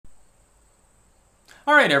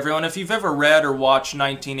Alright everyone, if you've ever read or watched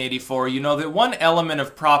 1984, you know that one element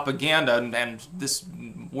of propaganda, and this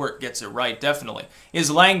work gets it right definitely, is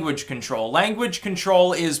language control. Language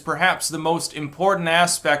control is perhaps the most important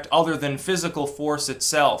aspect other than physical force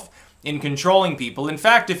itself in controlling people. In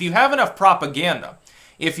fact, if you have enough propaganda,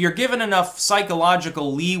 if you're given enough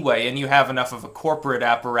psychological leeway and you have enough of a corporate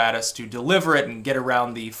apparatus to deliver it and get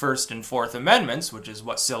around the First and Fourth Amendments, which is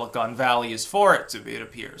what Silicon Valley is for, it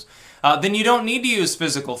appears, then you don't need to use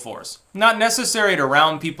physical force. Not necessary to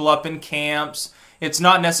round people up in camps. It's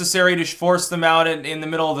not necessary to force them out in the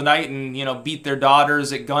middle of the night and, beat their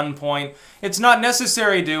daughters at gunpoint. It's not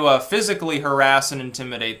necessary to physically harass and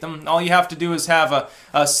intimidate them. All you have to do is have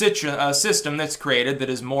a system that's created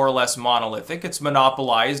that is more or less monolithic. It's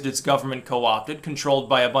monopolized, it's government co-opted, controlled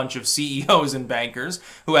by a bunch of CEOs and bankers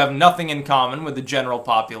who have nothing in common with the general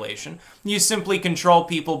population. You simply control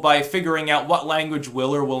people by figuring out what language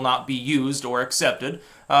will or will not be used or accepted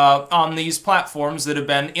on these platforms that have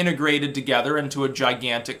been integrated together into a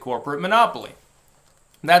gigantic corporate monopoly.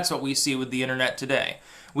 That's what we see with the internet today.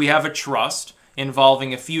 We have a trust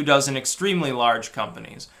involving a few dozen extremely large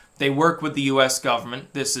companies. They work with the U.S.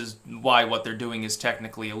 government. This is why what they're doing is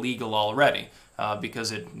technically illegal already.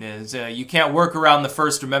 Because it is, you can't work around the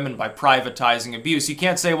First Amendment by privatizing abuse. You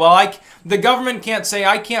can't say, well, the government can't say,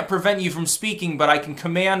 I can't prevent you from speaking, but I can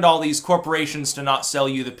command all these corporations to not sell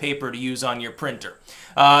you the paper to use on your printer.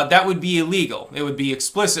 That would be illegal. It would be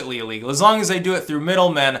explicitly illegal. As long as they do it through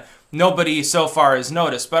middlemen, nobody so far has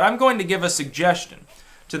noticed. But I'm going to give a suggestion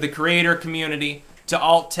to the creator community, to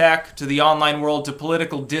alt tech, to the online world, to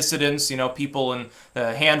political dissidents, people and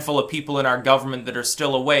a handful of people in our government that are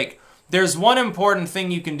still awake. There's one important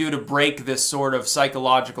thing you can do to break this sort of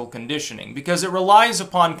psychological conditioning, because it relies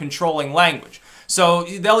upon controlling language. So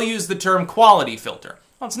they'll use the term quality filter.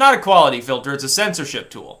 Well, it's not a quality filter, it's a censorship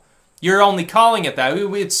tool. You're only calling it that.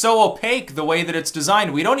 It's so opaque the way that it's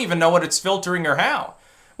designed, we don't even know what it's filtering or how.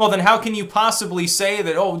 Well, then how can you possibly say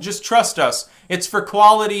that, oh, just trust us, it's for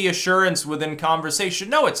quality assurance within conversation?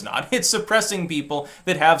 No, it's not. It's suppressing people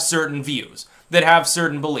that have certain views, that have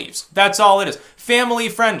certain beliefs. That's all it is. Family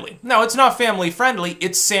friendly. No, it's not family friendly.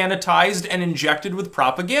 It's sanitized and injected with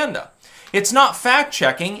propaganda. It's not fact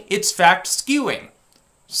checking, it's fact skewing.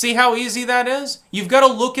 See how easy that is? You've got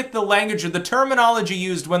to look at the language or the terminology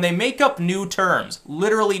used when they make up new terms,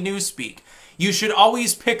 literally newspeak. You should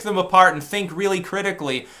always pick them apart and think really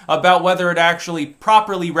critically about whether it actually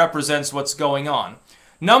properly represents what's going on.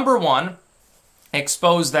 Number one,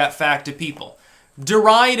 expose that fact to people.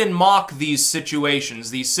 Deride and mock these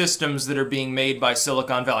situations, these systems that are being made by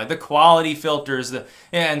Silicon Valley, the quality filters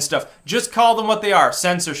and stuff. Just call them what they are,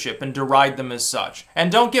 censorship, and deride them as such.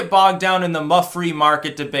 And don't get bogged down in the free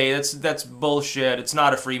market debate. That's bullshit. It's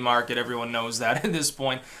not a free market. Everyone knows that at this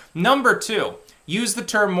point. Number two, use the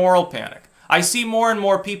term moral panic. I see more and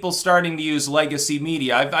more people starting to use legacy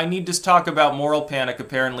media. I need to talk about moral panic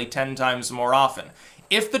apparently 10 times more often.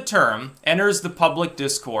 If the term enters the public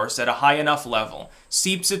discourse at a high enough level,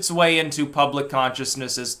 seeps its way into public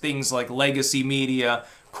consciousness as things like legacy media,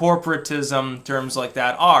 corporatism, terms like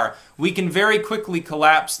that are, we can very quickly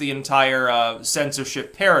collapse the entire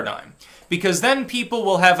censorship paradigm. Because then people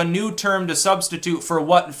will have a new term to substitute for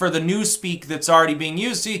the newspeak that's already being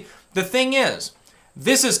used. See, the thing is,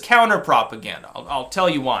 this is counter-propaganda. I'll tell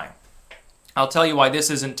you why. I'll tell you why this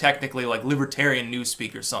isn't technically like libertarian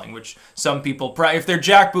newspeak or something, which some people, if they're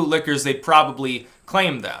jackboot lickers, they'd probably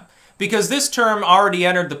claim that. Because this term already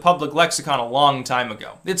entered the public lexicon a long time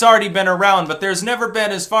ago. It's already been around, but there's never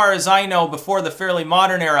been, as far as I know, before the fairly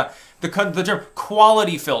modern era, the term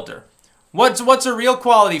quality filter. What's a real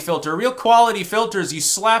quality filter? A real quality filter is you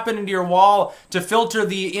slap it into your wall to filter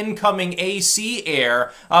the incoming AC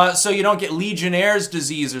air so you don't get Legionnaire's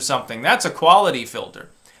disease or something. That's a quality filter.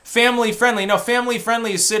 Family friendly. No, family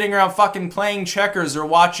friendly is sitting around fucking playing checkers or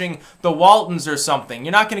watching the Waltons or something.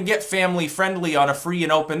 You're not going to get family friendly on a free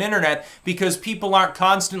and open internet because people aren't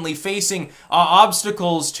constantly facing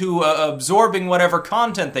obstacles to absorbing whatever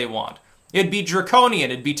content they want. It'd be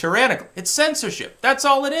draconian. It'd be tyrannical. It's censorship. That's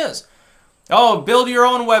all it is. Oh, build your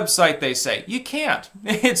own website, they say. You can't.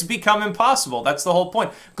 It's become impossible. That's the whole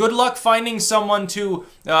point. Good luck finding someone to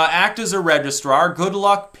act as a registrar. Good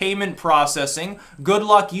luck payment processing. Good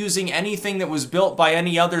luck using anything that was built by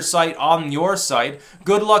any other site on your site.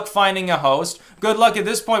 Good luck finding a host. Good luck at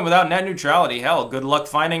this point without net neutrality. Hell, good luck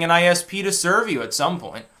finding an ISP to serve you at some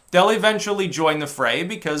point. They'll eventually join the fray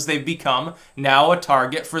because they've become now a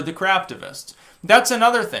target for the craptivists. That's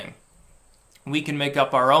another thing. We can make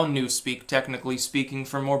up our own newspeak, technically speaking,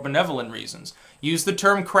 for more benevolent reasons. Use the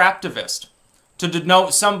term craptivist. to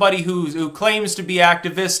denote somebody who claims to be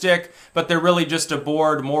activistic, but they're really just a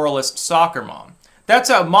bored moralist soccer mom. That's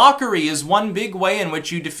a mockery is one big way in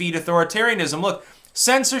which you defeat authoritarianism. Look,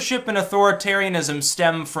 censorship and authoritarianism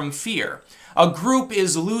stem from fear. A group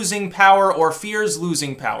is losing power or fears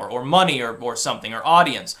losing power or money or something or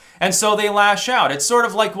audience. And so they lash out. It's sort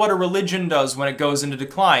of like what a religion does when it goes into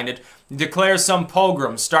decline. It declares some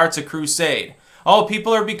pogrom, starts a crusade. Oh,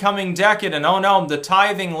 people are becoming decadent. Oh no, the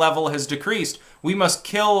tithing level has decreased. We must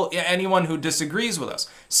kill anyone who disagrees with us.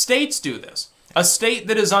 States do this. A state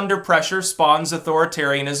that is under pressure spawns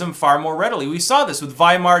authoritarianism far more readily. We saw this with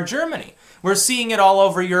Weimar Germany. We're seeing it all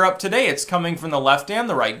over Europe today. It's coming from the left and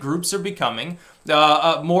the right. Groups are becoming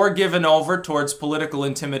more given over towards political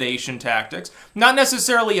intimidation tactics. Not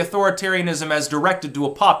necessarily authoritarianism as directed to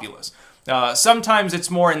a populace. Sometimes it's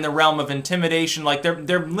more in the realm of intimidation, like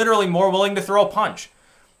they're literally more willing to throw a punch.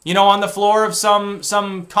 You know, on the floor of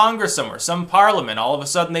some Congress somewhere, some parliament, all of a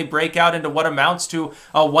sudden they break out into what amounts to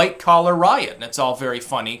a white-collar riot. And it's all very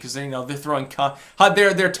funny because, you know, they're throwing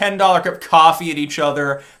their $10 cup of coffee at each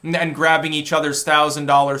other and grabbing each other's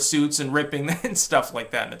 $1,000 suits and ripping and stuff like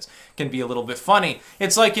that. And it can be a little bit funny.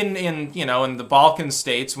 It's like in the Balkan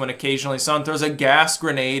states when occasionally someone throws a gas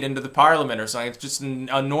grenade into the parliament or something. It's just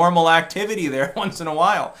a normal activity there once in a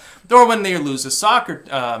while. Or when they lose a soccer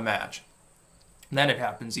match. Then it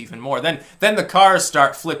happens even more. Then the cars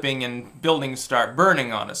start flipping and buildings start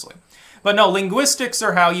burning, honestly. But no, linguistics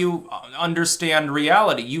are how you understand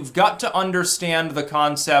reality. You've got to understand the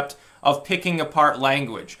concept of picking apart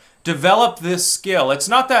language. Develop this skill. It's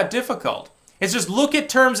not that difficult. It's just look at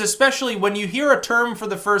terms, especially when you hear a term for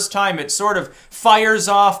the first time, it sort of fires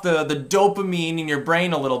off the dopamine in your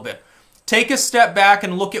brain a little bit. Take a step back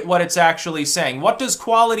and look at what it's actually saying. What does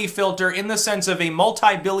quality filter in the sense of a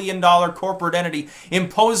multi-billion-dollar corporate entity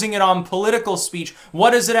imposing it on political speech?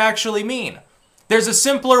 What does it actually mean? There's a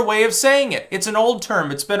simpler way of saying it. It's an old term.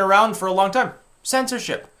 It's been around for a long time.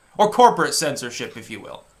 Censorship. Or corporate censorship, if you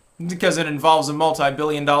will. Because it involves a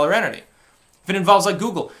multi-billion-dollar entity. If it involves like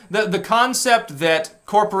Google. The concept that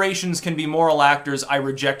corporations can be moral actors, I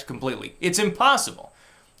reject completely. It's impossible.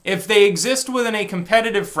 If they exist within a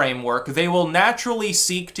competitive framework, they will naturally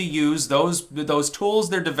seek to use those tools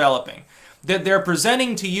they're developing, that they're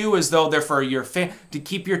presenting to you as though they're for your to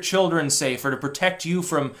keep your children safe or to protect you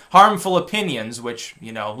from harmful opinions, which,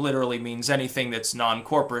 you know, literally means anything that's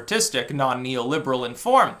non-corporatistic, non-neoliberal in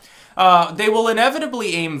form. They will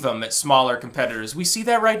inevitably aim them at smaller competitors. We see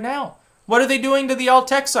that right now. What are they doing to the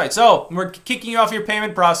alt-tech sites? Oh, we're kicking you off your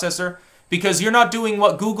payment processor. Because you're not doing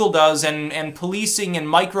what Google does and policing and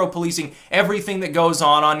micro-policing everything that goes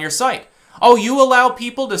on your site. Oh, you allow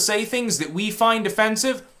people to say things that we find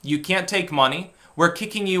offensive? You can't take money. We're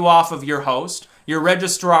kicking you off of your host. Your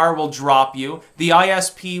registrar will drop you. The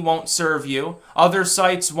ISP won't serve you. Other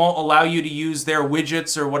sites won't allow you to use their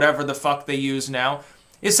widgets or whatever the fuck they use now.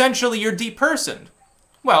 Essentially, you're depersoned.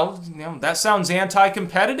 Well, you know, that sounds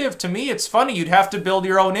anti-competitive to me. It's funny. You'd have to build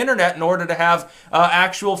your own internet in order to have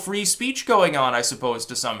actual free speech going on, I suppose,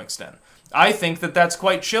 to some extent. I think that that's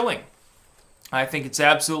quite chilling. I think it's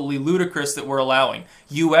absolutely ludicrous that we're allowing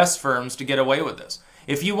U.S. firms to get away with this.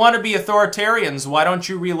 If you want to be authoritarians, why don't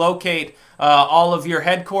you relocate all of your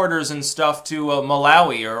headquarters and stuff to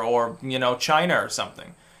Malawi or you know, China or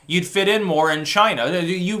something? You'd fit in more in China.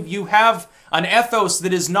 You have an ethos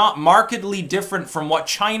that is not markedly different from what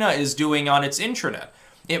China is doing on its intranet.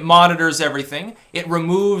 It monitors everything. It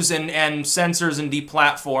removes and censors and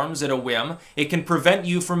deplatforms at a whim. It can prevent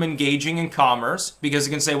you from engaging in commerce because it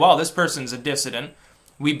can say, well, this person's a dissident.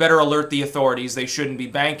 We better alert the authorities. They shouldn't be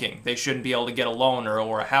banking. They shouldn't be able to get a loan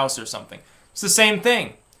or a house or something. It's the same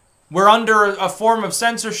thing. We're under a form of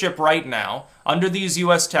censorship right now, under these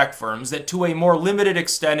U.S. tech firms, that to a more limited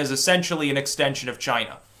extent is essentially an extension of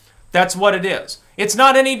China. That's what it is. It's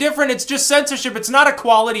not any different. It's just censorship. It's not a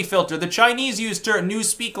quality filter. The Chinese use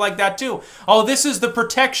newspeak like that too. Oh, this is the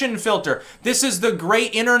protection filter. This is the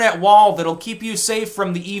great internet wall that'll keep you safe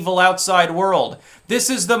from the evil outside world. This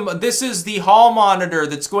is the hall monitor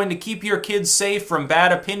that's going to keep your kids safe from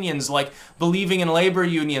bad opinions like believing in labor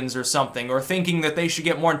unions or something, or thinking that they should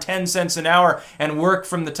get more than 10 cents an hour and work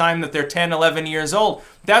from the time that they're 10, 11 years old.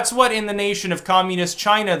 That's what in the nation of communist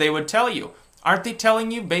China they would tell you. Aren't they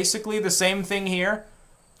telling you basically the same thing here?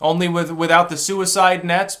 Only without the suicide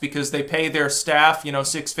nets because they pay their staff, you know,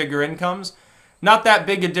 six-figure incomes? Not that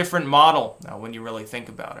big a different model when you really think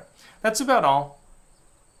about it. That's about all.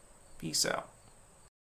 Peace out.